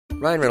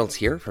Ryan Reynolds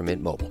here from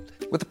Mint Mobile.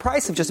 With the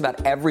price of just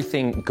about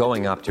everything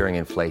going up during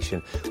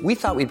inflation, we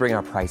thought we'd bring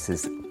our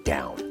prices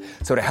down.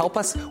 So to help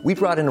us, we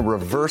brought in a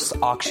reverse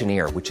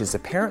auctioneer, which is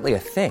apparently a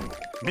thing.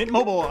 Mint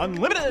Mobile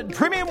Unlimited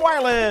Premium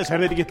Wireless. How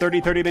to get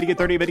 30, 30, bit to get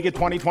 30, bit to get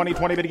 20, 20,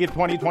 20, bit to get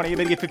 20, 20,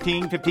 bit to get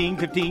 15, 15,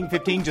 15,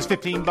 15, just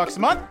 $15 a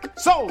month?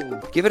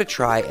 Sold! Give it a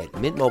try at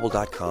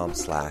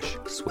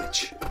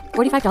mintmobile.com/switch.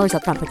 $45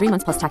 up front for 3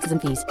 months plus taxes and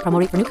fees. Promo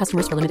rate for new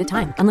customers for limited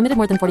time. Unlimited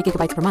more than 40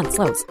 gigabytes per month.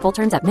 Slows full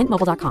terms at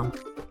mintmobile.com.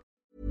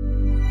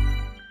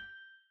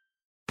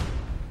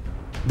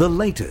 The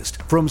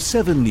latest from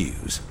 7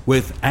 News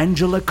with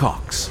Angela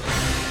Cox.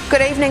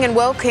 Good evening and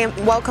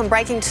welcome.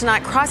 Breaking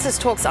tonight, crisis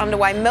talks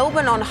underway.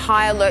 Melbourne on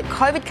high alert.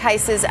 COVID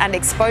cases and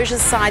exposure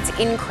sites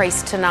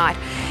increase tonight.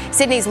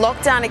 Sydney's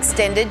lockdown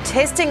extended,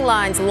 testing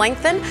lines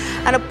lengthen,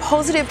 and a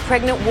positive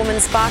pregnant woman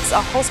sparks a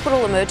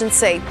hospital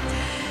emergency.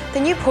 The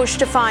new push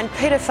to find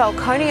Peter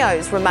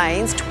Falconio's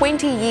remains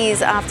 20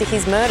 years after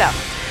his murder.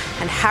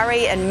 And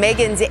Harry and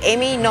Meghan's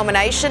Emmy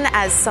nomination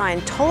as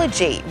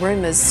Scientology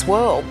rumours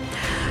swirl.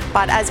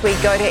 But as we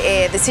go to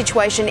air, the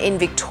situation in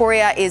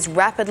Victoria is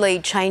rapidly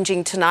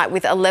changing tonight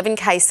with 11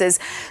 cases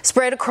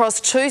spread across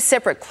 2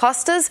 separate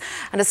clusters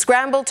and a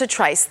scramble to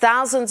trace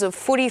thousands of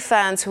footy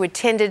fans who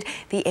attended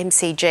the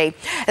MCG.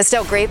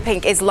 Estelle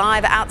Greerpink is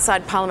live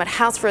outside Parliament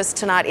House for us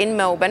tonight in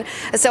Melbourne.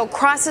 Estelle,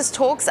 crisis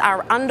talks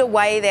are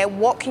underway there.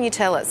 What can you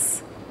tell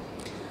us?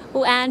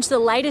 Well, Ange, the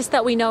latest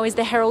that we know is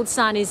the Herald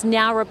Sun is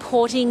now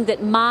reporting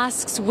that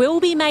masks will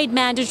be made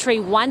mandatory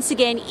once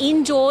again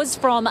indoors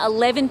from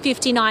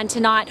 11:59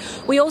 tonight.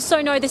 We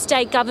also know the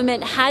state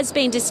government has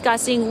been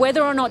discussing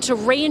whether or not to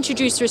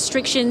reintroduce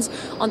restrictions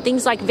on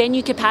things like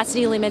venue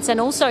capacity limits and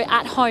also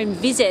at-home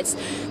visits.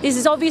 This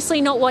is obviously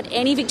not what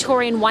any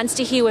Victorian wants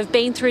to hear. We've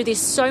been through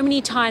this so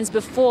many times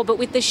before, but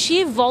with the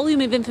sheer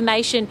volume of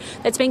information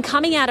that's been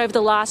coming out over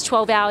the last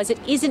 12 hours, it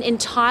isn't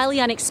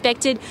entirely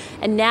unexpected,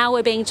 and now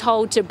we're being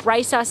told to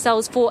brace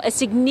ourselves for a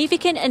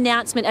significant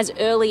announcement as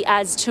early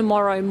as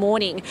tomorrow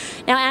morning.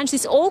 Now, Ange,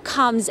 this all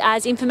comes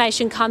as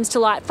information comes to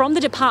light from the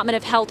Department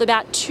of Health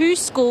about 2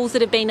 schools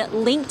that have been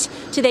linked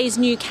to these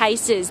new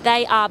cases.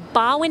 They are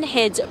Barwon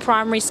Heads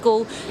Primary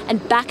School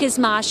and Bacchus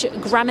Marsh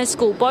Grammar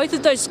School. Both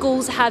of those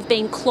schools have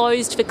been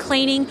closed for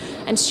cleaning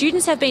and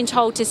students have been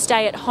told to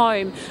stay at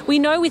home. We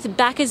know with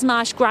Bacchus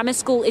Marsh Grammar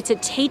School, it's a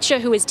teacher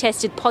who has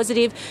tested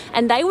positive,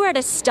 and they were at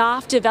a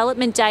staff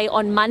development day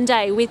on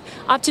Monday with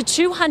up to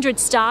 200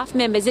 staff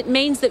members. It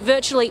means that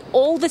virtually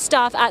all the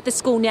staff at the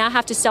school now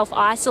have to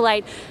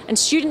self-isolate and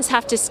students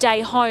have to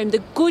stay home.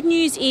 The good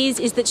news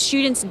is that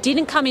students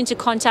didn't come into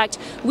contact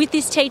with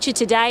this teacher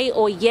today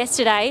or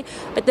yesterday,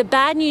 but the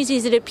bad news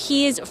is it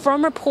appears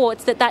from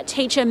reports that that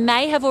teacher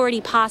may have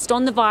already passed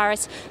on the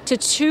virus to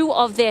 2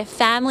 of their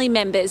family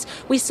members.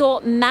 We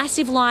saw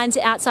massive lines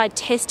outside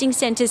testing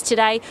centres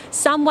today.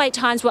 Some wait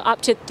times were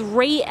up to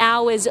 3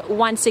 hours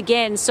once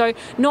again. So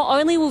not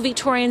only will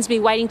Victorians be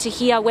waiting to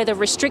hear whether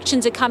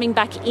restrictions are coming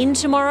back in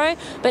tomorrow,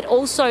 but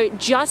also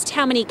just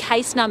how many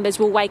case numbers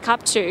we'll wake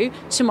up to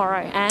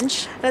tomorrow,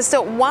 Ange. And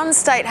still, one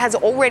state has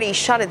already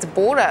shut its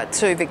border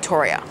to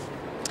Victoria.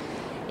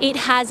 It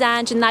has,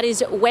 Ange, and that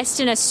is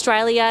Western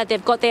Australia.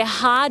 They've got their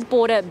hard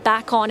border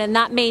back on, and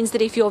that means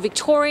that if you're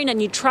Victorian and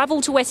you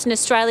travel to Western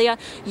Australia,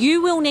 you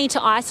will need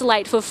to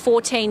isolate for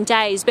 14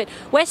 days. But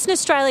Western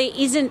Australia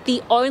isn't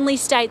the only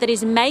state that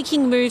is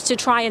making moves to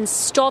try and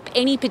stop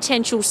any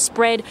potential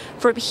spread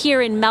from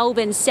here in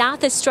Melbourne.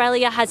 South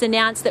Australia has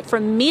announced that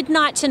from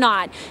midnight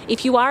tonight,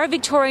 if you are a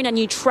Victorian and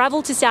you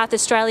travel to South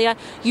Australia,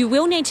 you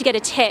will need to get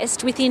a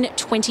test within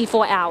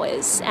 24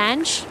 hours.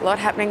 Ange? A lot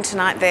happening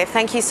tonight there.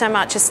 Thank you so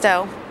much,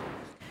 Estelle.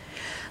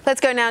 Let's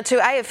go now to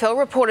AFL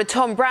reporter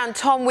Tom Brown.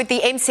 Tom, with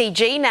the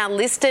MCG now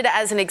listed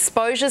as an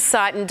exposure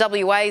site and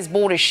WA's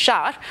borders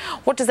shut,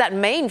 what does that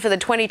mean for the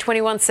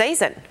 2021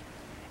 season?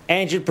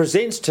 Ange, it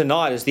presents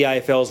tonight as the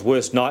AFL's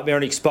worst nightmare,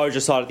 an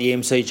exposure site at the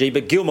MCG.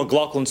 But Gil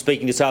McLachlan,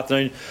 speaking this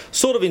afternoon,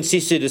 sort of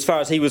insisted, as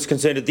far as he was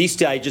concerned at this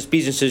stage, it's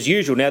business as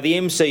usual. Now, the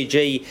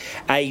MCG,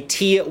 a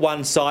Tier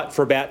 1 site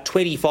for about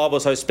 25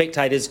 or so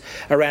spectators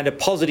around a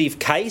positive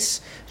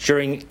case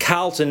during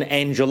Carlton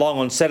and Geelong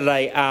on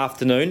Saturday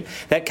afternoon.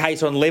 That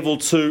case on level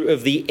 2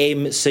 of the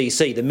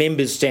MCC, the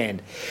members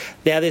stand.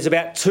 Now, there's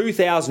about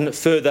 2,000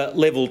 further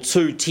level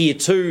 2, Tier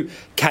 2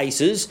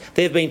 cases.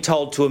 They've been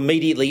told to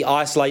immediately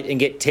isolate and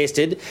get tested.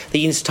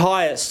 The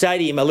entire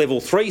stadium, a level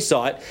 3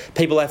 site,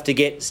 people have to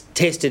get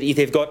tested if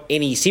they've got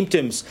any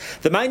symptoms.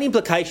 The main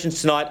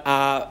implications tonight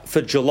are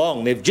for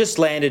Geelong. They've just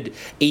landed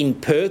in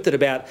Perth at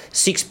about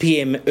 6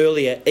 p.m.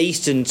 earlier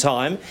Eastern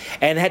time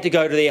and had to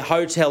go to their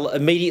hotel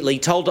immediately,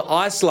 told to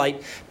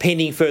isolate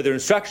pending further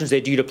instructions.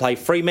 They're due to play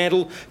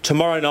Fremantle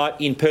tomorrow night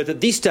in Perth.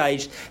 At this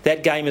stage,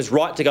 that game is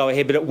right to go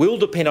ahead, but it will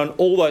depend on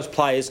all those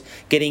players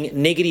getting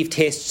negative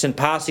tests and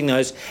passing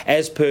those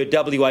as per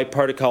WA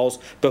protocols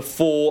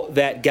before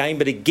that that game,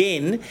 but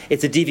again,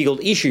 it's a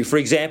difficult issue. For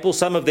example,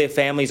 some of their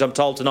families, I'm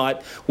told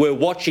tonight, were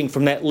watching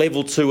from that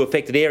level 2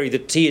 affected area, the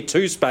tier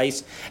 2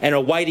 space, and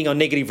are waiting on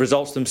negative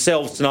results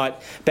themselves tonight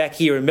back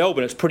here in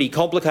Melbourne. It's pretty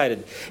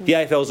complicated. The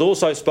AFL has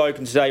also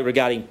spoken today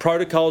regarding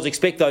protocols.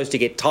 Expect those to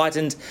get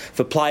tightened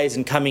for players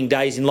in coming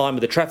days in line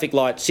with the traffic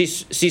light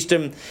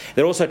system.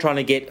 They're also trying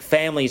to get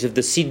families of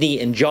the Sydney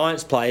and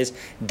Giants players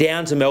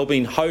down to Melbourne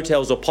in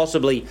hotels or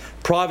possibly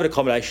private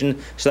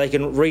accommodation so they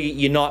can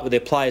reunite with their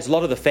players. A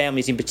lot of the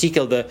families, in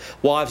particular the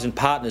wives and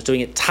partners,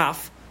 doing it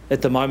tough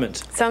at the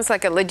moment. Sounds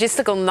like a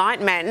logistical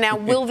nightmare. Now,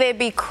 will there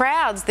be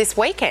crowds this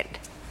weekend?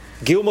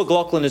 Gil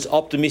McLachlan is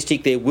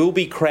optimistic there will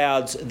be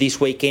crowds this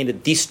weekend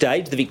at this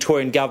stage. The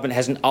Victorian government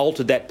hasn't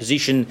altered that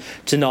position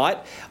tonight.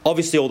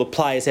 Obviously, all the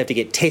players have to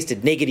get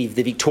tested negative,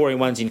 the Victorian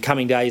ones, in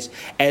coming days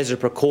as a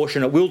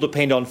precaution. It will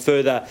depend on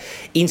further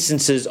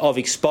instances of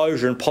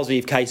exposure and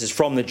positive cases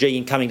from the G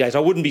in coming days. I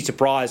wouldn't be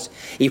surprised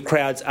if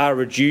crowds are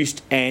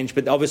reduced, Ange,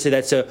 but obviously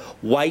that's a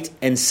wait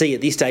and see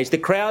at this stage. The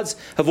crowds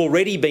have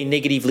already been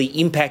negatively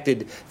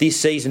impacted this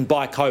season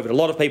by COVID. A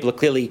lot of people are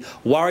clearly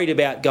worried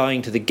about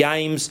going to the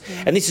games,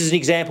 and this is an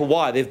example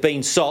why they've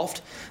been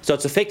soft, so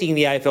it's affecting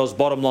the AFL's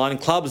bottom line,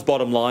 clubs'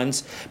 bottom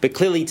lines, but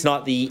clearly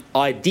tonight the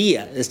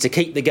idea is to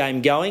keep the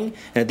game going,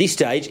 and at this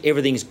stage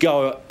everything's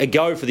a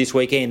go for this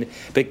weekend,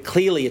 but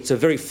clearly it's a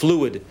very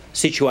fluid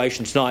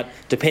situation tonight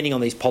depending on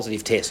these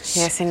positive tests.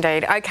 Yes,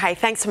 indeed. OK,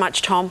 thanks so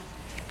much, Tom.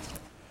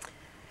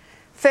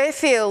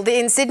 Fairfield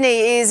in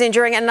Sydney is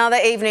enduring another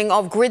evening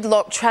of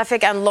gridlock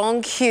traffic and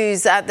long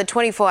queues at the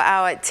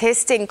 24-hour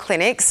testing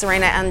clinic.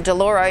 Serena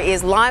Angeloro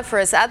is live for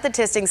us at the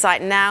testing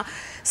site now.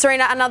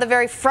 Serena, another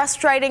very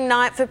frustrating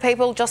night for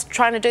people just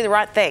trying to do the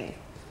right thing.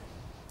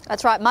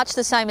 That's right, much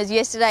the same as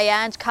yesterday,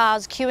 Ange.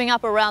 Cars queuing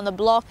up around the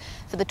block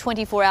for the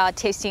 24-hour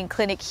testing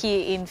clinic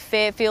here in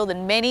Fairfield,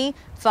 and many,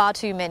 far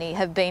too many,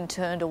 have been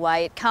turned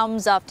away. It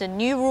comes after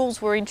new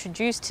rules were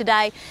introduced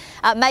today,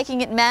 making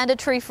it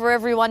mandatory for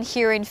everyone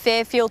here in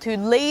Fairfield who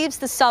leaves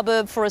the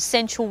suburb for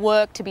essential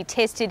work to be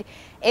tested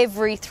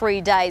every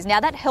 3 days.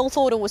 Now, that health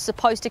order was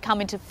supposed to come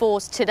into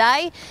force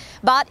today,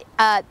 but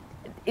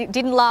it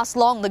didn't last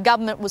long. The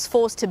government was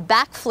forced to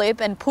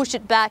backflip and push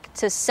it back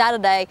to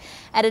Saturday,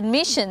 an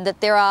admission that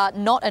there are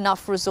not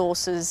enough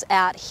resources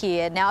out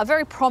here. Now, a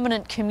very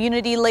prominent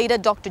community leader,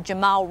 Dr.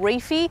 Jamal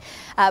Reefi,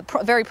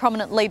 very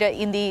prominent leader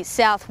in the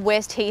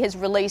southwest, he has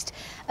released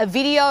a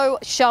video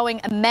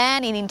showing a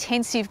man in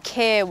intensive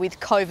care with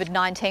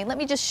COVID-19. Let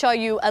me just show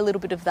you a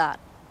little bit of that.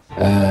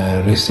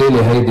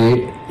 رسالة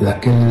هيدي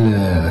لكل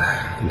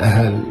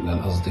الأهل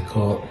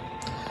للأصدقاء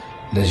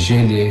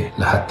للجالية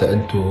لحتى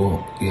أنتوا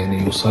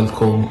يعني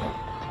يوصلكم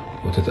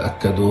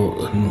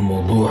وتتأكدوا إنه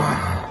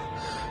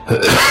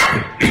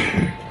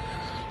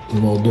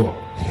الموضوع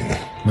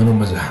منو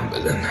مزح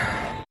أبداً.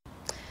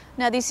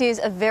 Now, this is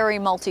a very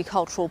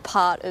multicultural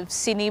part of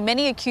Sydney,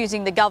 many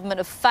accusing the government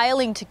of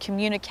failing to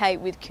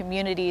communicate with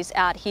communities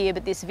out here,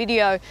 but this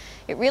video,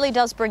 it really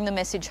does bring the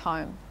message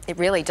home. It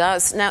really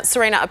does. Now,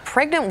 Serena, a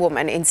pregnant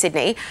woman in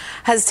Sydney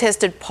has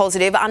tested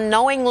positive,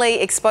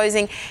 unknowingly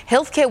exposing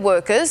healthcare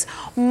workers.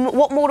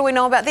 What more do we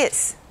know about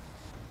this?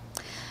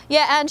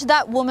 Yeah, and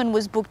that woman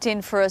was booked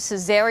in for a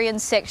caesarean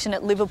section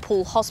at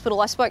Liverpool Hospital.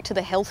 I spoke to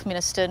the health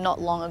minister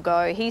not long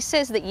ago. He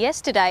says that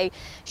yesterday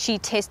she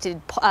tested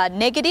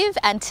negative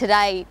and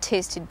today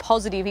tested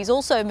positive. He's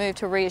also moved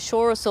to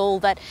reassure us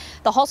all that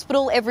the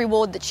hospital, every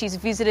ward that she's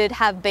visited,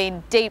 have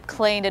been deep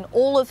cleaned, and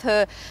all of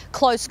her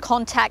close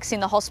contacts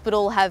in the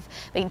hospital have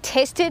been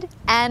tested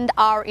and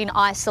are in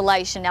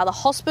isolation. Now, the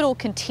hospital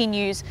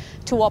continues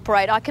to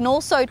operate. I can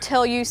also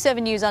tell you,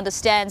 7 News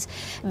understands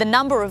the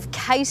number of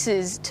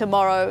cases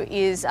tomorrow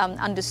is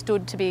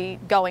understood to be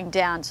going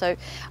down. So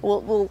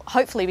we'll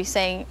hopefully be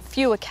seeing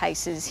fewer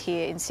cases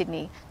here in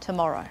Sydney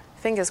tomorrow.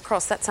 Fingers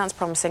crossed. That sounds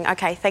promising.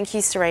 OK, thank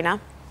you, Serena.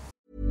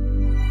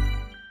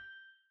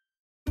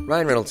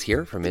 Ryan Reynolds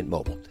here from Mint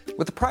Mobile.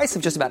 With the price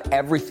of just about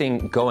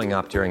everything going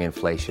up during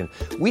inflation,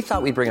 we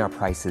thought we'd bring our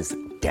prices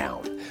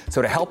down.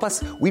 So to help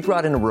us, we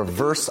brought in a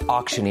reverse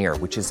auctioneer,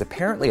 which is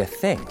apparently a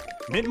thing.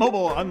 Mint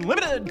Mobile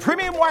Unlimited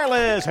Premium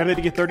Wireless. How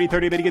to get 30,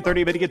 30, bit to get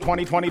 30, bit to get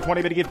 20, 20,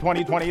 20, bit to get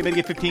 20, 20, bit to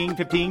get 15,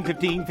 15,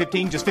 15,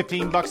 15, just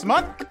 $15 a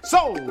month?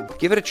 Sold!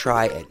 Give it a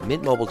try at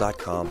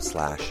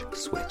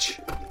mintmobile.com/switch.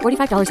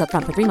 $45 up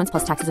front for 3 months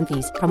plus taxes and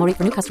fees. Promo rate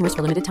for new customers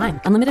for limited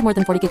time. Unlimited more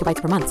than 40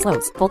 gigabytes per month.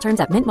 Slows full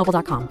terms at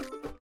mintmobile.com.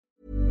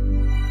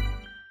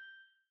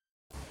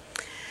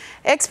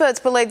 Experts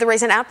believe the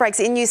recent outbreaks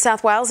in New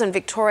South Wales and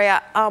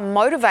Victoria are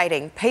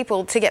motivating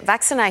people to get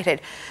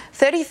vaccinated.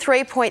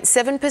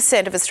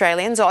 33.7% of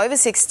Australians over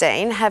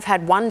 16 have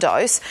had one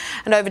dose,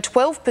 and over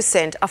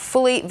 12% are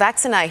fully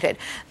vaccinated.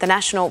 The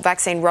national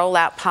vaccine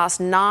rollout passed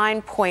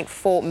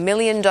 9.4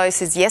 million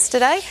doses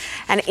yesterday,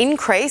 an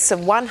increase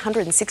of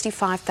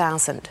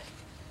 165,000.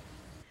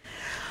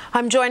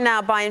 I'm joined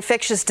now by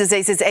infectious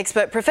diseases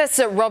expert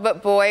Professor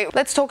Robert Boy.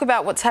 Let's talk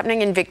about what's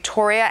happening in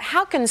Victoria.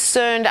 How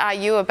concerned are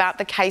you about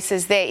the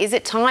cases there? Is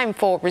it time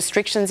for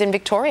restrictions in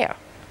Victoria?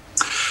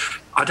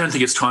 I don't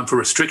think it's time for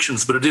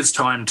restrictions, but it is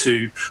time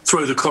to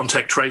throw the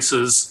contact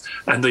tracers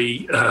and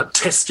the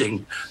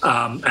testing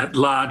at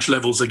large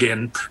levels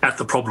again at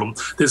the problem.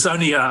 There's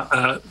only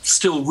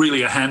still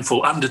really a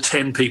handful, under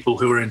 10 people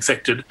who are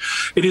infected.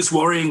 It is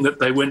worrying that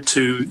they went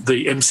to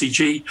the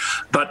MCG,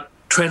 but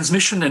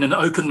transmission in an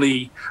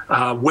openly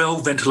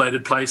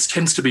well-ventilated place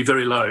tends to be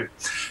very low.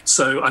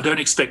 So I don't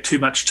expect too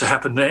much to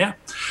happen there.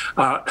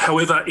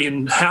 However,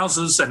 in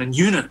houses and in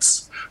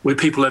units where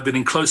people have been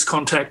in close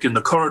contact in the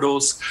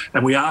corridors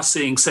and we are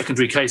seeing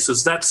secondary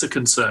cases, that's a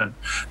concern.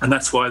 And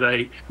that's why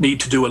they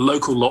need to do a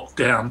local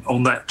lockdown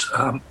on that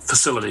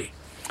facility.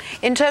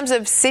 In terms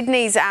of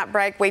Sydney's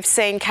outbreak, we've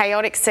seen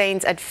chaotic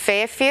scenes at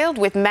Fairfield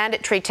with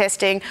mandatory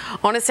testing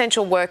on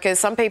essential workers.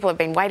 Some people have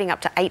been waiting up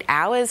to 8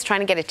 hours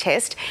trying to get a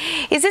test.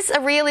 Is this a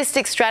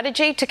realistic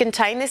strategy to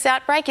contain this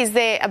outbreak? Is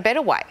there a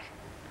better way?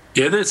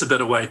 Yeah, there's a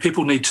better way.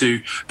 People need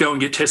to go and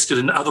get tested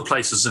in other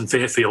places in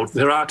Fairfield.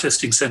 There are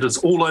testing centres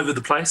all over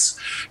the place.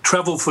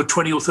 Travel for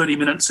 20 or 30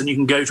 minutes and you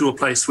can go to a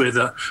place where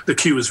the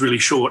queue is really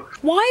short.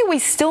 Why are we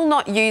still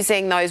not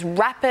using those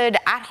rapid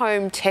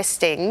at-home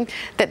testing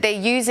that they're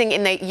using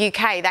in the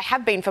UK? They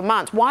have been for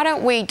months. Why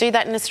don't we do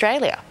that in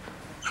Australia?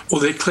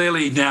 Well, they're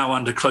clearly now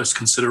under close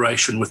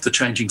consideration with the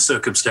changing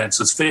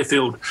circumstances.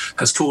 Fairfield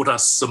has taught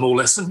us some more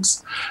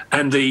lessons,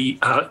 and the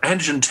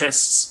antigen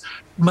tests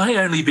may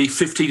only be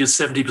 50 to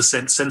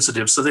 70%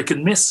 sensitive, so they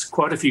can miss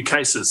quite a few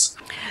cases.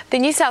 The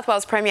New South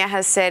Wales Premier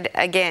has said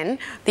again,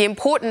 the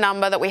important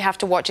number that we have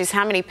to watch is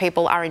how many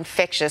people are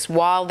infectious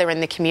while they're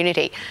in the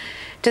community.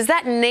 Does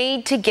that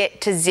need to get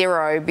to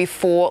zero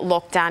before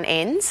lockdown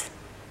ends?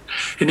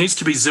 It needs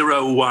to be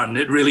 0 or 1.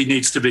 It really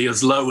needs to be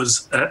as low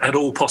as at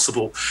all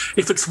possible.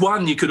 If it's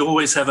 1, you could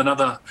always have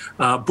another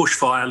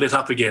bushfire lit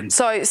up again.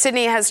 So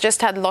Sydney has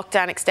just had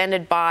lockdown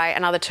extended by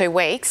another 2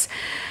 weeks.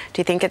 Do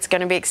you think it's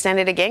going to be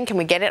extended again? Can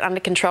we get it under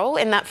control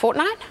in that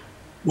fortnight?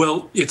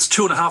 Well, it's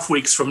 2.5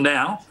 weeks from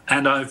now,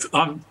 and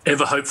I'm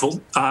ever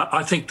hopeful.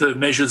 I think the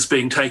measures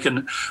being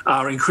taken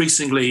are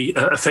increasingly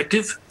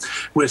effective.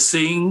 We're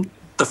seeing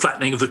the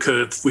flattening of the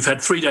curve. We've had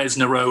 3 days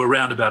in a row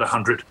around about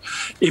 100.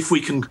 If we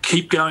can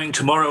keep going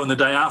tomorrow and the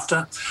day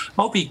after,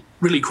 I'll be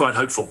really quite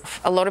hopeful.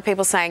 A lot of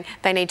people saying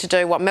they need to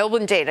do what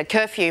Melbourne did, a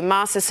curfew,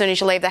 masks as soon as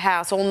you leave the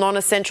house, all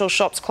non-essential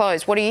shops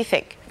closed. What do you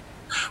think?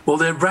 Well,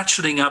 they're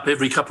ratcheting up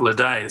every couple of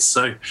days,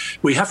 so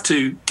we have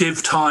to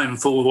give time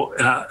for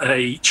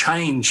a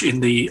change in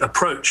the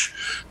approach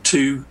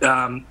to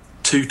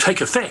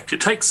take effect.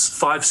 It takes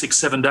 5, 6,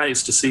 7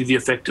 days to see the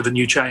effect of a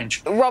new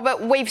change.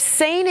 Robert, we've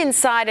seen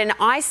inside an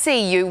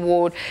ICU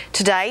ward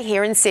today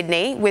here in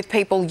Sydney with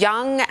people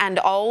young and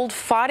old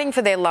fighting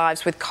for their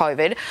lives with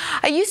COVID.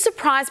 Are you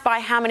surprised by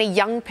how many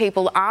young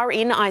people are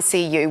in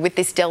ICU with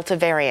this Delta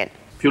variant?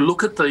 If you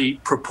look at the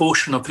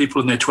proportion of people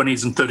in their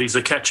 20s and 30s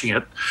are catching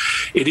it,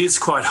 it is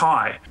quite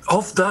high.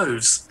 Of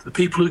those, the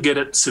people who get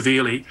it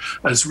severely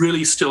is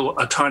really still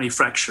a tiny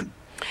fraction.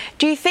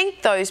 Do you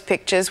think those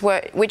pictures,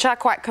 which are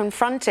quite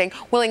confronting,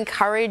 will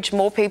encourage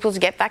more people to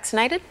get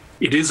vaccinated?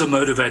 It is a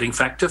motivating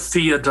factor.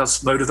 Fear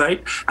does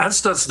motivate,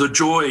 as does the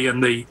joy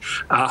and the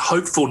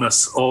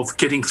hopefulness of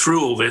getting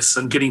through all this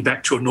and getting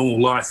back to a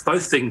normal life.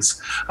 Both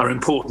things are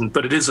important,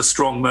 but it is a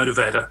strong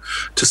motivator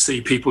to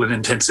see people in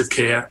intensive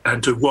care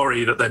and to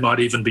worry that they might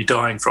even be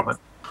dying from it.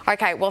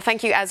 OK, well,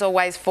 thank you as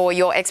always for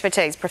your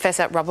expertise,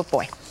 Professor Robert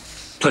Boy.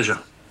 Pleasure.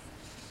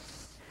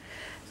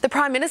 The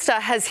Prime Minister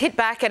has hit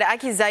back at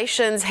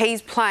accusations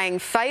he's playing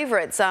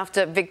favourites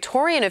after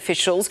Victorian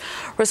officials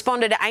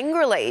responded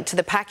angrily to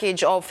the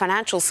package of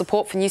financial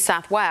support for New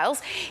South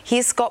Wales.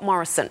 Here's Scott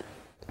Morrison.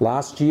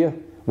 Last year,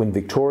 when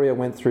Victoria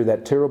went through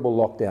that terrible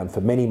lockdown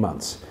for many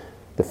months,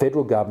 the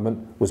federal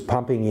government was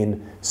pumping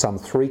in some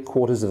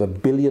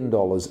 $750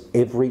 million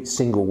every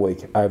single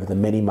week over the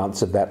many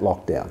months of that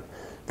lockdown.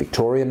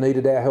 Victoria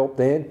needed our help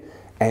then,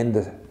 and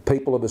the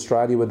people of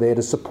Australia were there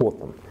to support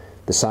them.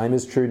 The same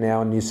is true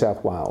now in New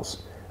South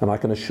Wales. And I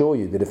can assure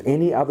you that if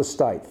any other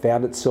state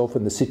found itself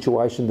in the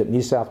situation that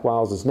New South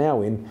Wales is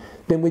now in,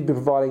 then we'd be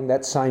providing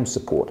that same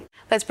support.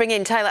 Let's bring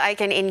in Taylor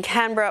Aiken in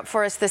Canberra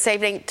for us this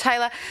evening.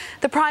 Taylor,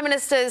 the Prime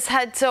Minister's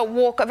had to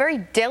walk a very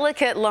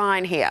delicate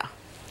line here.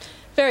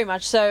 Very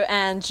much so,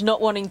 and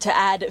not wanting to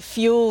add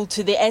fuel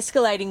to the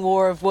escalating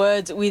war of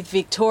words with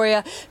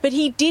Victoria, but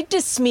he did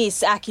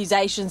dismiss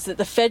accusations that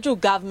the federal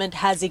government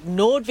has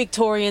ignored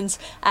Victorians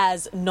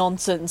as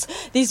nonsense.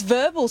 This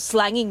verbal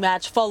slanging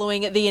match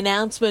following the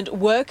announcement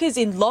workers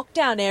in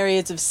lockdown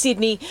areas of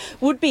Sydney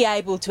would be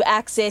able to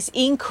access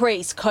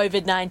increased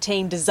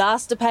COVID-19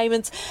 disaster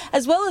payments,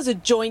 as well as a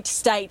joint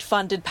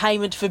state-funded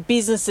payment for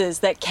businesses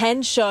that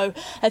can show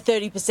a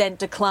 30%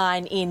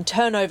 decline in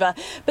turnover.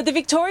 But the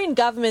Victorian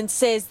government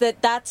says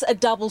that that's a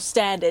double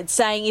standard,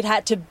 saying it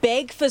had to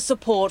beg for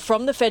support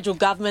from the federal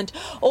government,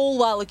 all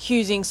while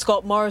accusing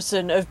Scott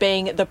Morrison of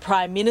being the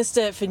Prime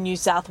Minister for New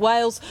South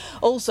Wales,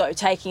 also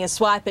taking a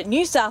swipe at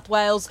New South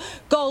Wales'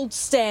 gold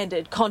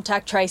standard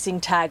contact tracing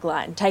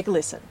tagline. Take a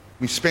listen.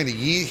 We spent a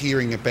year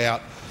hearing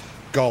about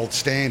gold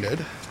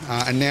standard,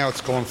 and now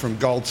it's gone from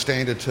gold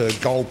standard to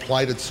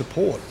gold-plated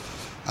support,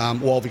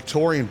 while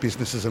Victorian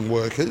businesses and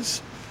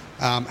workers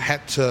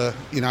had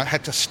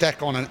to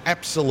stack on an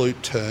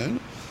absolute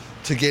turn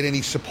to get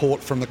any support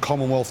from the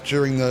Commonwealth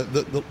during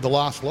the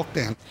last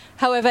lockdown.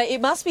 However, it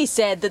must be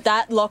said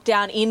that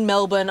lockdown in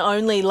Melbourne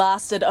only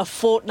lasted a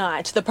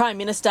fortnight. The Prime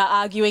Minister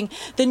arguing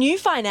the new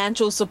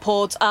financial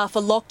supports are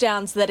for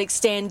lockdowns that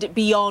extend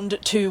beyond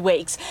 2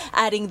 weeks,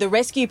 adding the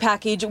rescue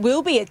package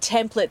will be a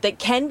template that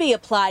can be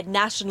applied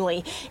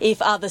nationally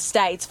if other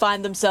states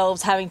find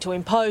themselves having to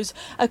impose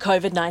a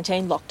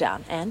COVID-19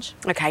 lockdown. Ange?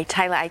 OK,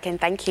 Taylor Aiken,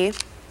 thank you.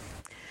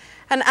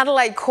 An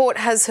Adelaide court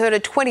has heard a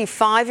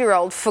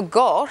 25-year-old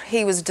forgot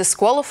he was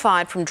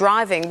disqualified from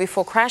driving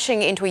before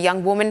crashing into a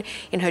young woman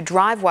in her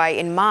driveway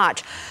in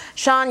March.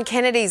 Sian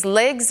Kennedy's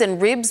legs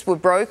and ribs were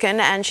broken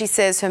and she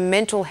says her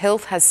mental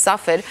health has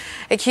suffered.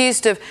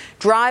 Accused of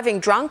driving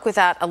drunk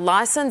without a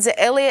licence,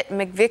 Elliot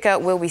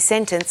McVicker will be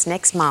sentenced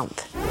next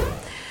month.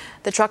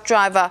 The truck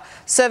driver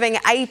serving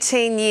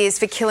 18 years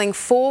for killing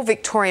 4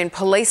 Victorian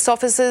police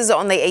officers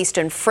on the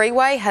Eastern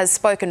Freeway has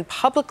spoken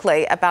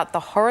publicly about the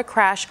horror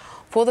crash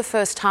for the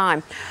first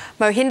time.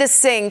 Mohinder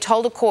Singh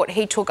told a court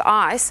he took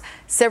ice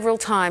several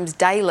times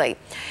daily.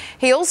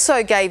 He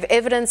also gave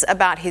evidence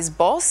about his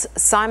boss,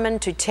 Simon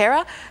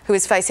Tutera, who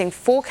is facing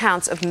 4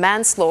 counts of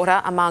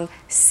manslaughter among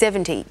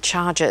 70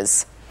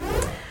 charges.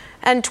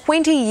 And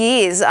 20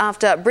 years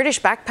after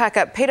British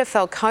backpacker Peter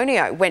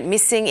Falconio went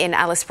missing in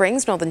Alice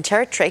Springs, Northern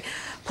Territory,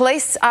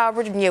 police are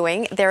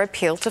renewing their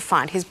appeal to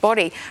find his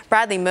body.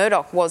 Bradley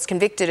Murdoch was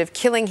convicted of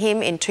killing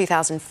him in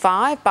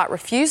 2005 but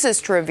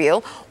refuses to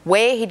reveal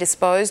where he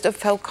disposed of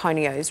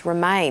Falconio's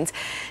remains.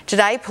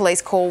 Today,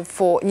 police called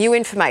for new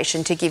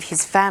information to give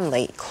his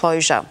family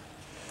closure.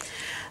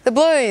 The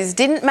Blues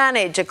didn't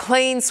manage a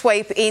clean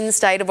sweep in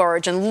State of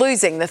Origin,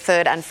 losing the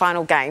third and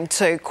final game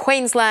to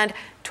Queensland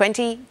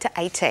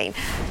 20-18.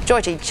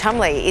 Georgie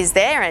Chumley is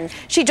there and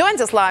she joins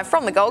us live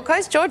from the Gold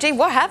Coast. Georgie,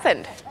 what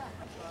happened?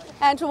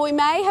 Angela, we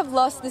may have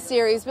lost the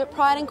series, but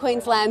pride in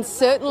Queensland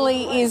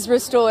certainly is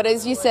restored.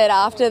 As you said,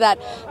 after that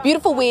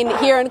beautiful win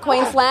here in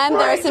Queensland,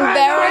 there are some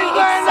very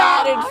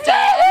excited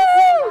fans.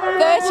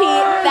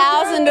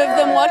 30,000 of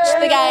them watched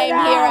the game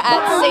here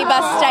at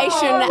Seabus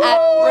Station at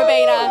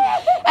Robina.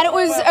 And it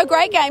was a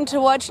great game to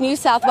watch New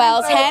South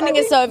Wales handing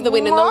us over the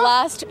win in the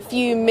last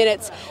few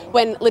minutes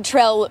when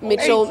Latrell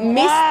Mitchell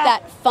missed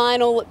that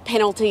final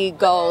penalty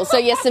goal. So,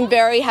 yes, some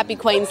very happy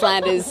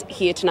Queenslanders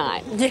here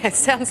tonight. Yeah,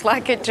 sounds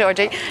like it,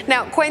 Georgie.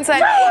 Now,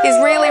 Queensland is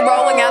really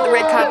rolling out the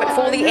red carpet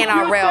for the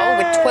NRL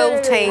with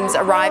 12 teams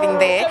arriving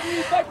there.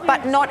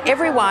 But not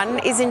everyone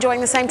is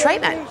enjoying the same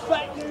treatment.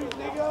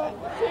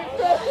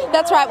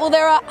 That's right. Well,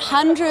 there are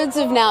hundreds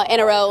of now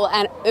NRL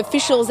and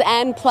officials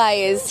and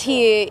players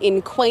here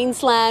in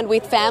Queensland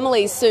with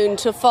families soon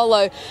to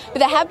follow. But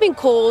there have been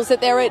calls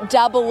that there are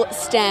double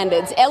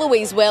standards.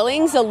 Eloise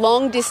Wellings, a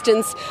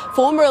long-distance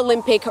former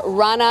Olympic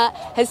runner,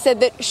 has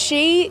said that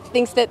she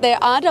thinks that there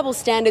are double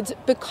standards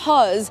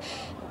because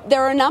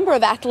there are a number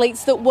of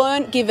athletes that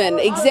weren't given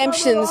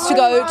exemptions to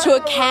go to a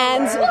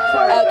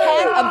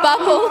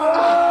buckle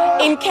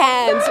in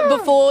Cairns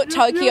before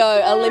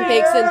Tokyo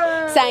Olympics, and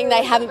saying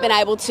they haven't been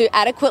able to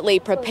adequately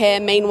prepare.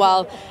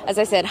 Meanwhile, as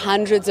I said,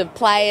 hundreds of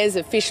players,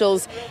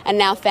 officials and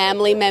now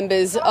family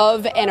members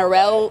of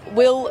NRL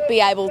will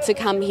be able to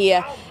come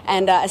here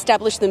and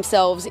establish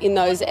themselves in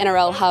those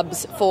NRL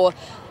hubs for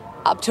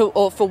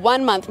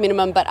 1 month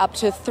minimum, but up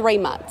to 3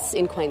 months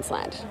in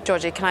Queensland.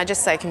 Georgie, can I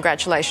just say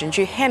congratulations?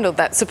 You handled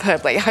that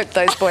superbly. I hope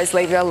those boys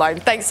leave you alone.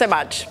 Thanks so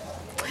much.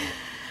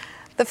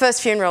 The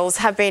first funerals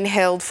have been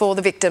held for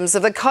the victims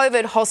of the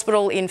COVID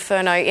hospital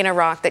inferno in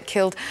Iraq that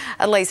killed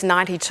at least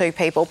 92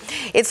 people.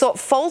 It's thought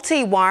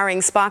faulty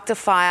wiring sparked a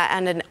fire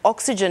and an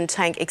oxygen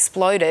tank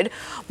exploded.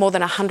 More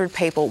than 100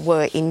 people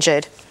were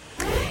injured.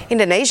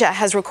 Indonesia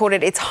has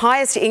recorded its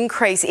highest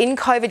increase in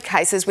COVID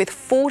cases with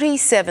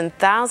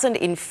 47,000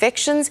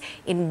 infections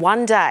in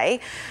one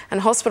day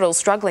and hospitals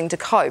struggling to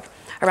cope.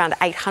 Around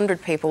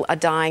 800 people are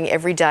dying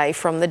every day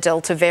from the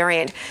Delta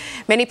variant.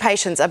 Many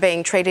patients are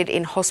being treated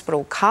in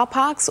hospital car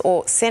parks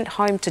or sent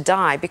home to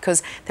die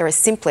because there are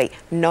simply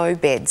no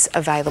beds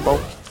available.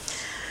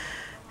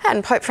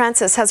 And Pope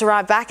Francis has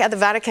arrived back at the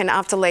Vatican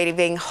after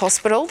leaving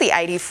hospital. The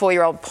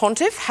 84-year-old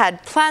pontiff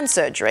had planned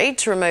surgery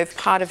to remove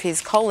part of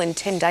his colon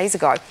 10 days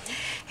ago.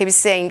 He was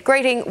seen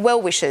greeting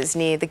well-wishers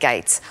near the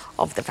gates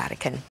of the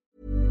Vatican.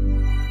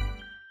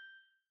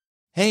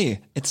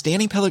 Hey, it's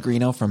Danny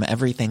Pellegrino from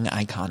Everything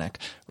Iconic.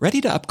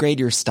 Ready to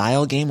upgrade your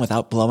style game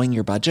without blowing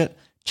your budget?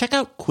 Check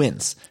out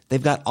Quince. They've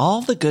got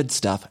all the good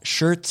stuff,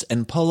 shirts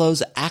and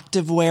polos,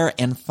 activewear,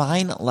 and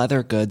fine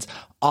leather goods,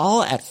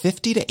 all at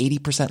 50 to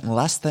 80%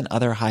 less than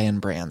other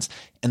high-end brands.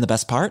 And the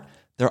best part?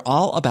 They're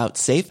all about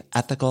safe,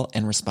 ethical,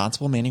 and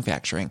responsible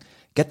manufacturing.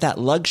 Get that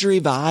luxury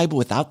vibe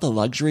without the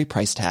luxury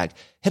price tag.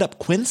 Hit up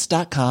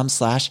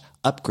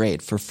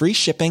quince.com/upgrade for free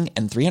shipping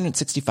and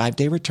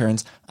 365-day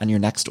returns on your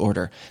next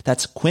order.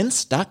 That's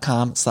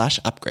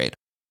quince.com/upgrade.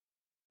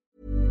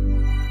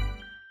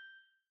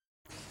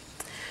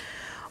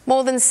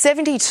 More than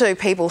 72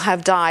 people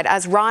have died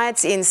as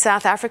riots in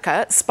South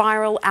Africa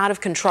spiral out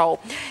of control.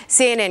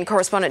 CNN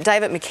correspondent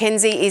David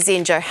McKenzie is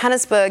in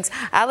Johannesburg's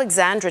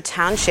Alexandra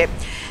Township.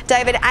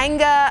 David,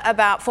 anger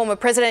about former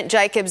President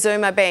Jacob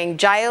Zuma being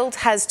jailed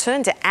has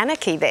turned to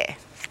anarchy there.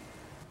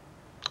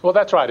 Well,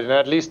 that's right. In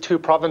at least two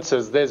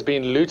provinces, there's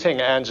been looting,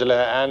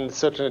 Angela, and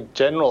certain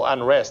general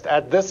unrest.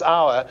 At this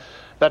hour,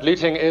 that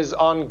looting is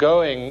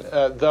ongoing,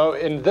 though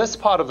in this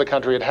part of the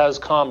country it has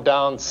calmed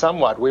down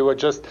somewhat. We were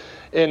just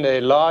in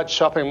a large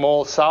shopping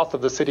mall south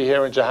of the city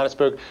here in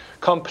Johannesburg,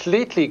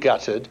 completely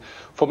gutted.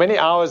 For many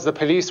hours, the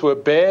police were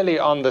barely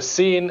on the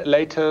scene.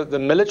 Later, the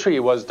military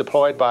was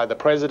deployed by the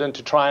president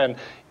to try and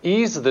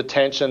ease the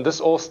tension.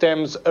 This all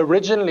stems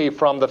originally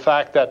from the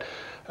fact that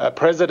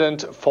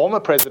former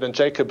President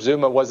Jacob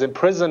Zuma was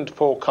imprisoned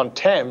for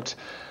contempt.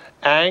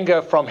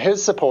 Anger from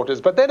his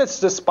supporters, but then it's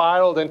just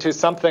spiraled into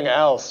something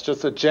else,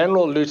 just a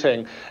general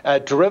looting,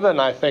 driven,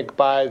 I think,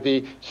 by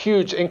the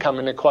huge income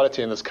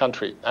inequality in this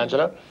country.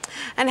 Angela?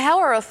 And how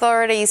are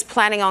authorities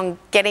planning on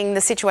getting the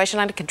situation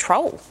under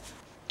control?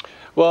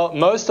 Well,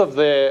 most of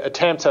the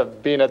attempts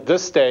have been at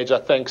this stage, I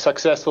think,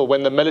 successful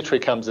when the military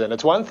comes in.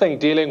 It's one thing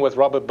dealing with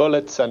rubber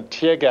bullets and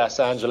tear gas,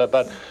 Angela,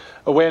 but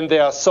when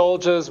there are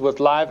soldiers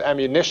with live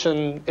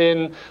ammunition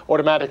in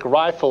automatic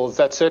rifles,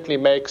 that certainly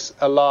makes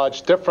a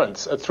large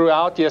difference.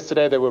 Throughout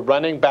yesterday, they were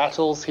running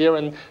battles here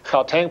in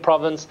Gauteng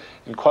province,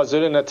 in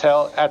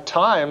KwaZulu-Natal. At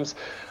times,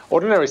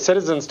 ordinary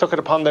citizens took it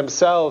upon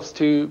themselves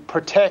to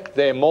protect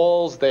their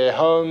malls, their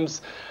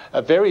homes.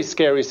 A very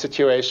scary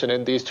situation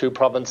in these two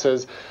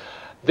provinces.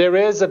 There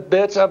is a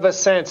bit of a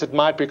sense it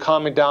might be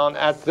calming down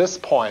at this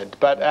point,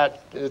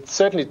 but it's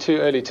certainly too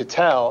early to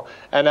tell.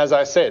 And as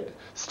I said,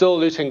 still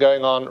looting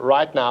going on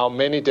right now,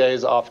 many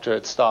days after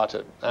it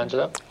started.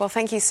 Angela? Well,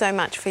 thank you so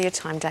much for your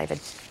time, David.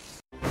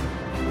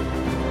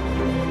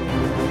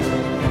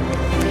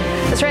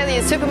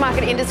 Australia's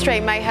supermarket industry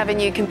may have a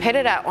new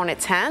competitor on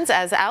its hands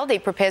as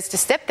Aldi prepares to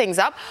step things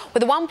up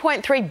with a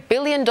 $1.3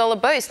 billion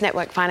boost.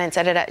 Network Finance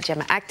editor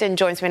Gemma Acton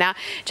joins me now.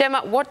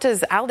 Gemma, what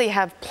does Aldi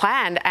have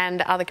planned,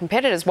 and are the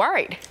competitors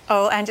worried?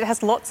 Oh, and it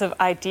has lots of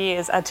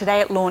ideas. Today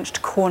it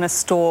launched Corner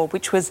Store,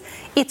 which was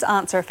its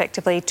answer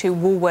effectively to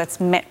Woolworths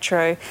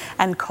Metro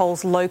and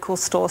Coles Local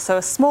Store. So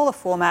a smaller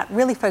format,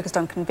 really focused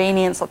on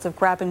convenience, lots of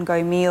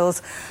grab-and-go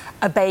meals,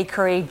 a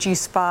bakery,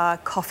 juice bar,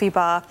 coffee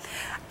bar.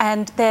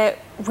 And they're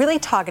really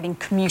targeting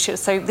commuters.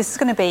 So this is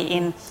going to be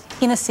in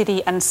inner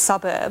city and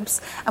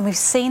suburbs. And we've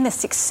seen the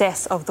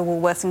success of the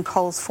Woolworths and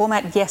Coles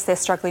format. Yes, they're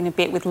struggling a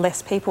bit with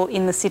less people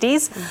in the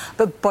cities,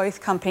 but both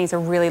companies are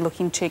really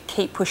looking to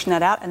keep pushing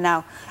that out. And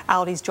now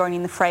Aldi's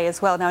joining the fray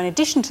as well. Now, in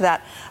addition to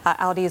that,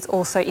 Aldi is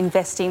also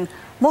investing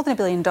more than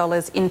 $1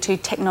 billion into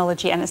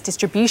technology and its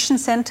distribution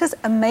centres.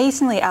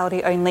 Amazingly,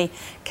 Aldi only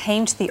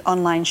came to the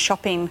online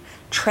shopping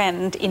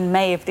trend in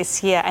May of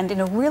this year, and in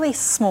a really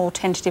small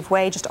tentative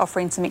way, just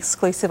offering some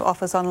exclusive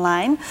offers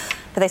online.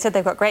 But they said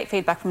they've got great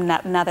feedback from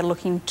that, and now they're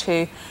looking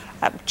to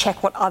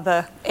check what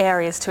other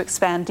areas to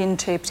expand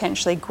into,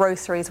 potentially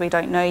groceries, we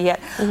don't know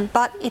yet.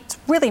 But it's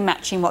really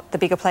matching what the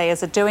bigger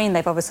players are doing.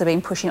 They've obviously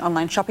been pushing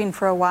online shopping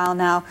for a while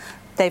now.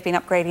 They've been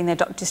upgrading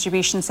their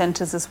distribution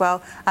centres as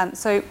well.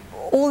 So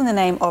all in the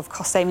name of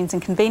cost savings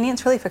and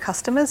convenience, really, for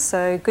customers.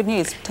 So good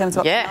news in terms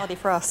of optionality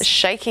for us.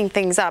 Shaking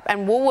things up.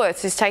 And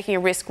Woolworths is taking a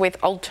risk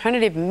with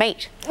alternative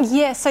meat.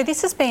 Yeah, so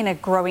this has been a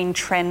growing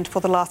trend for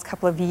the last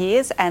couple of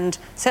years and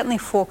certainly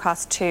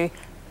forecast to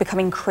become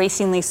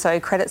increasingly so.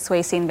 Credit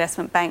Suisse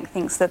investment bank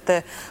thinks that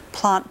the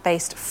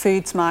plant-based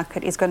foods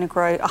market is going to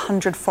grow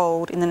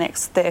 100-fold in the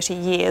next 30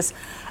 years.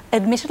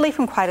 Admittedly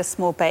from quite a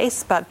small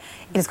base, but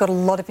it has got a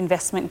lot of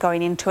investment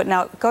going into it.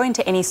 Now, go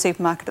into any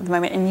supermarket at the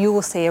moment and you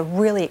will see a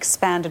really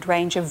expanded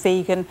range of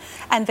vegan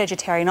and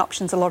vegetarian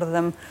options, a lot of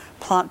them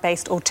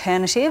plant-based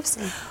alternatives.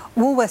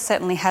 Woolworths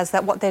certainly has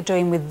that. What they're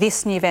doing with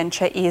this new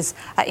venture is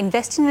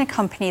investing in a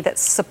company that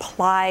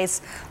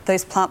supplies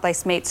those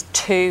plant-based meats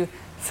to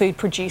food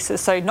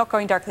producers. So not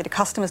going directly to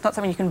customers, not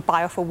something you can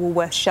buy off a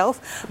Woolworths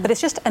shelf, but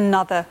it's just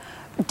another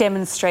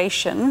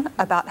demonstration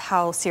about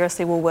how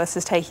seriously Woolworths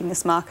is taking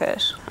this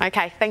market.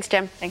 Okay, thanks,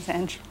 Gem. Thanks,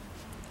 Ange.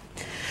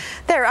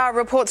 There are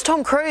reports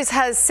Tom Cruise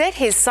has set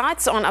his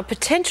sights on a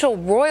potential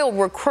royal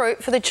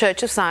recruit for the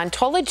Church of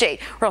Scientology.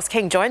 Ross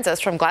King joins us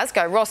from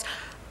Glasgow. Ross,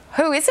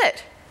 who is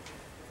it?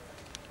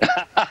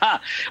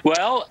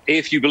 Well,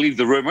 if you believe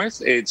the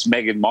rumours, it's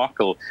Meghan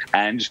Markle.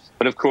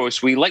 But of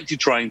course, we like to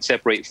try and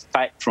separate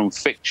fact from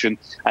fiction.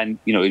 And,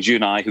 you know, as you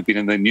and I, who've been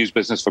in the news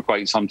business for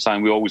quite some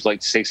time, we always like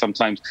to say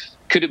sometimes,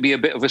 could it be a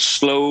bit of a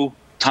slow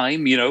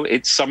time? You know,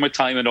 it's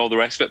summertime and all the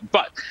rest of it.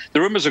 But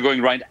the rumours are going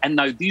around. And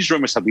now these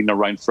rumours have been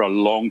around for a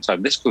long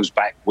time. This goes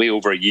back way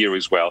over a year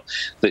as well,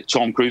 that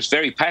Tom Cruise,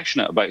 very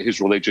passionate about his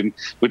religion,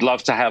 would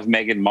love to have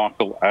Meghan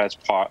Markle as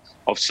part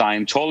of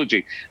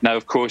Scientology. Now,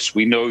 of course,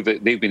 we know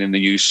that they've been in the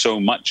news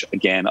so much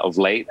again of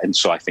late, and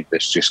so I think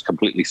this just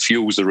completely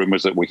fuels the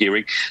rumours that we're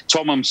hearing.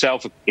 Tom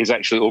himself is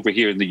actually over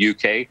here in the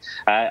UK.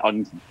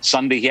 On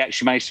Sunday, he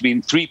actually managed to be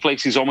in three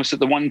places almost at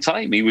the one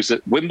time. He was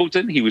at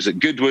Wimbledon, he was at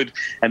Goodwood,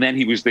 and then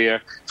he was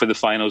there for the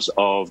finals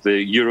of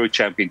the Euro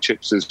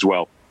Championships as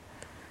well.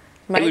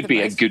 It would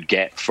be a good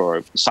get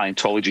for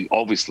Scientology,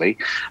 obviously,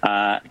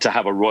 to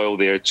have a royal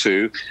there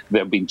too.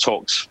 There have been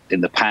talks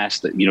in the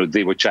past that,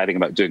 they were chatting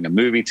about doing a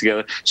movie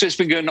together. So it's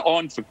been going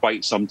on for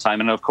quite some time.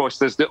 And of course,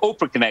 there's the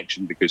Oprah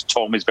connection because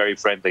Tom is very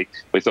friendly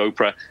with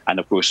Oprah. And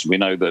of course, we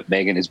know that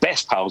Meghan is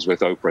best pals with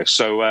Oprah.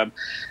 So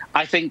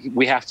I think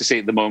we have to say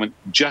at the moment,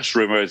 just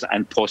rumours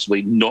and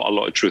possibly not a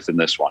lot of truth in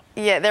this one.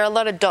 Yeah, there are a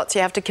lot of dots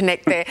you have to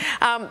connect there.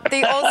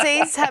 The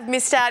Aussies have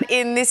missed out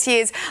in this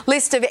year's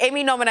list of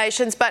Emmy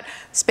nominations. But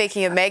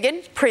speaking of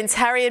Meghan, Prince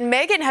Harry and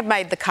Meghan have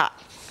made the cut.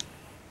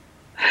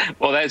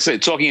 Well, that's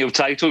it. Talking of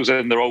titles,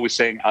 and they're always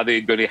saying, are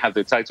they going to have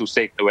their titles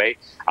taken away?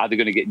 Are they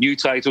going to get new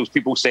titles?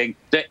 People saying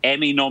they're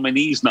Emmy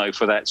nominees now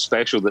for that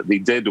special that they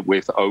did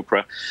with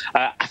Oprah.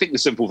 I think the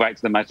simple fact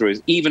of the matter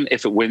is, even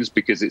if it wins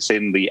because it's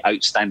in the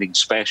outstanding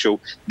special,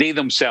 they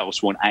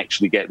themselves won't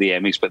actually get the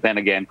Emmys. But then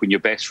again, when your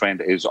best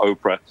friend is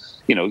Oprah,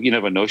 you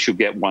never know, she'll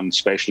get one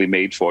specially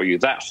made for you.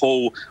 That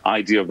whole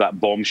idea of that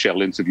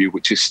bombshell interview,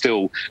 which is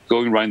still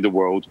going around the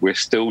world, we're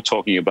still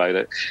talking about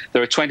it.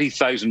 There are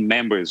 20,000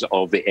 members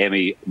of the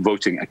Emmy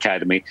Voting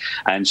Academy,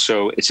 and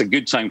so it's a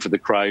good time for the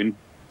Crown,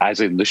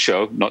 as in the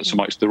show, not so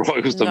much the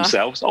royals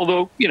themselves,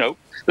 although,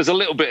 there's a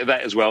little bit of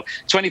that as well.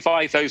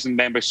 25,000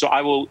 members, so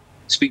I will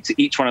speak to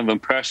each one of them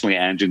personally,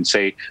 Ange, and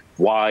say,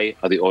 why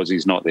are the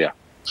Aussies not there?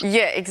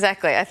 Yeah,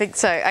 exactly. I think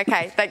so.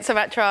 Okay, thanks so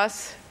much,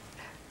 Ross.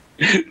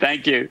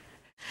 Thank you.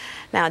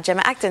 Now,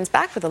 Gemma Acton's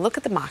back with a look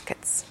at the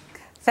markets.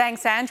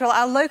 Thanks, Angela.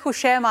 Our local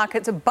share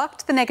markets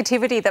bucked the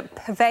negativity that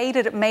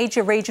pervaded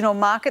major regional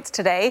markets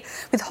today,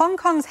 with Hong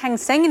Kong's Hang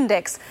Seng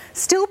Index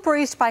still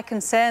bruised by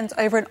concerns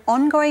over an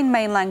ongoing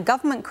mainland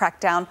government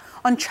crackdown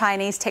on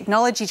Chinese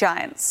technology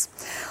giants.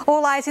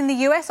 All eyes in the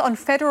US on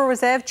Federal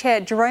Reserve Chair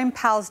Jerome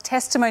Powell's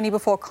testimony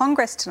before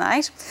Congress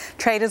tonight.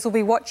 Traders will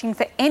be watching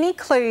for any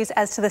clues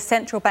as to the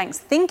central bank's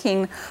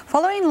thinking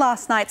following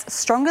last night's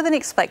stronger than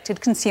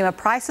expected consumer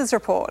prices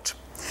report.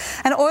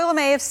 And oil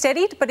may have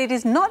steadied, but it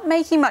is not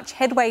making much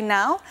headway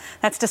now.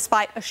 That's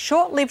despite a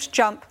short-lived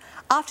jump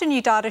after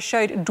new data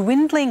showed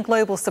dwindling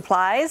global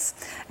supplies.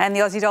 And the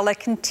Aussie dollar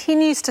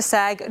continues to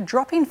sag,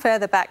 dropping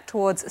further back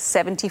towards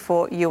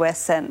 74 US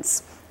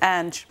cents.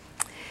 Ange.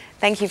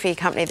 Thank you for your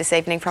company this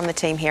evening from the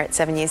team here at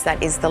 7 News.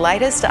 That is the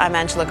latest. I'm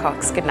Angela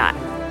Cox. Good night.